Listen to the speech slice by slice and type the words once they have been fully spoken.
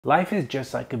Life is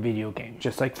just like a video game,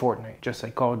 just like Fortnite, just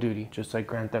like Call of Duty, just like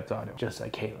Grand Theft Auto, just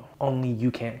like Halo. Only you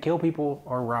can't kill people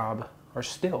or rob or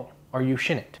steal, or you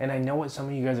shouldn't. And I know what some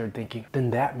of you guys are thinking,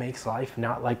 then that makes life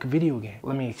not like a video game.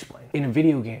 Let me explain. In a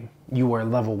video game, you are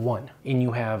level 1 and you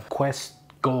have quests,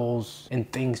 goals,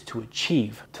 and things to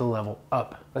achieve to level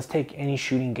up. Let's take any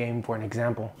shooting game for an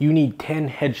example. You need 10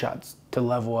 headshots to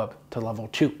level up to level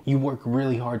 2. You work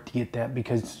really hard to get that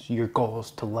because your goal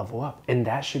is to level up. And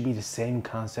that should be the same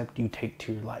concept you take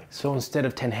to your life. So instead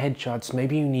of 10 headshots,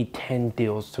 maybe you need 10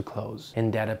 deals to close,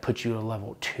 and that'll put you to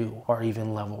level 2 or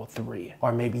even level 3.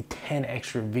 Or maybe 10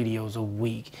 extra videos a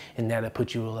week, and that'll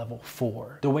put you to level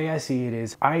 4. The way I see it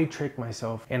is, I trick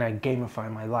myself and I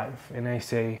gamify my life. And I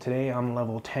say, today I'm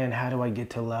level 10, how do I get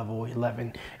to level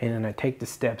 11? And then I take the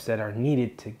steps that are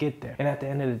needed to get there. And at the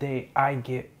end of the day, I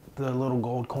get the little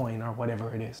gold coin or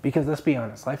whatever it is. Because let's be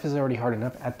honest, life is already hard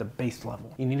enough at the base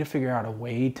level. You need to figure out a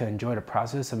way to enjoy the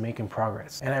process of making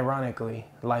progress. And ironically,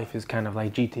 life is kind of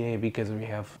like GTA because we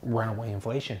have runaway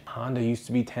inflation. Honda used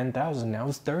to be 10,000, now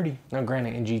it's 30. Now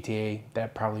granted, in GTA,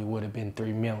 that probably would have been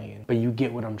 3 million, but you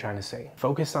get what I'm trying to say.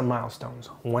 Focus on milestones,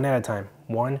 one at a time.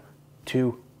 1,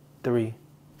 2, 3,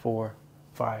 4,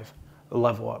 5,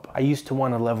 level up. I used to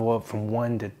want to level up from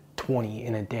 1 to 20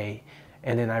 in a day.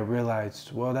 And then I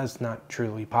realized, well, that's not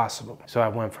truly possible. So I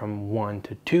went from 1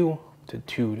 to 2, to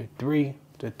 2 to 3,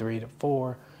 to 3 to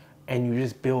 4, and you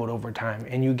just build over time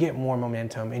and you get more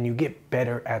momentum and you get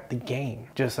better at the game.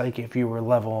 Just like if you were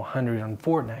level 100 on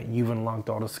Fortnite, you've unlocked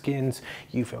all the skins,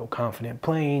 you feel confident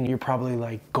playing, you're probably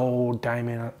like gold,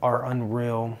 diamond, or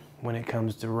unreal when it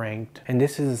comes to ranked. And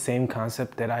this is the same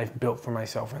concept that I've built for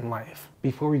myself in life.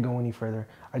 Before we go any further,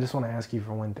 I just want to ask you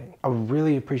for one thing. I would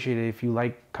really appreciate it if you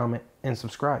like, comment, and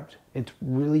subscribed. It's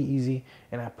really easy,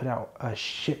 and I put out a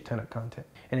shit ton of content.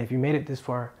 And if you made it this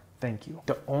far, thank you.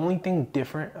 The only thing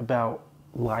different about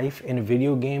life in a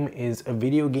video game is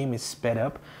sped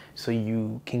up so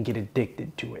you can get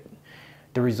addicted to it.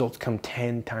 The results come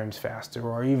 10 times faster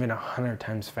or even 100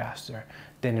 times faster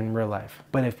than in real life.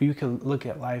 But if you could look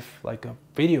at life like a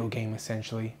video game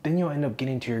essentially, then you'll end up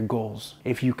getting to your goals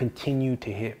if you continue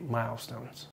to hit milestones.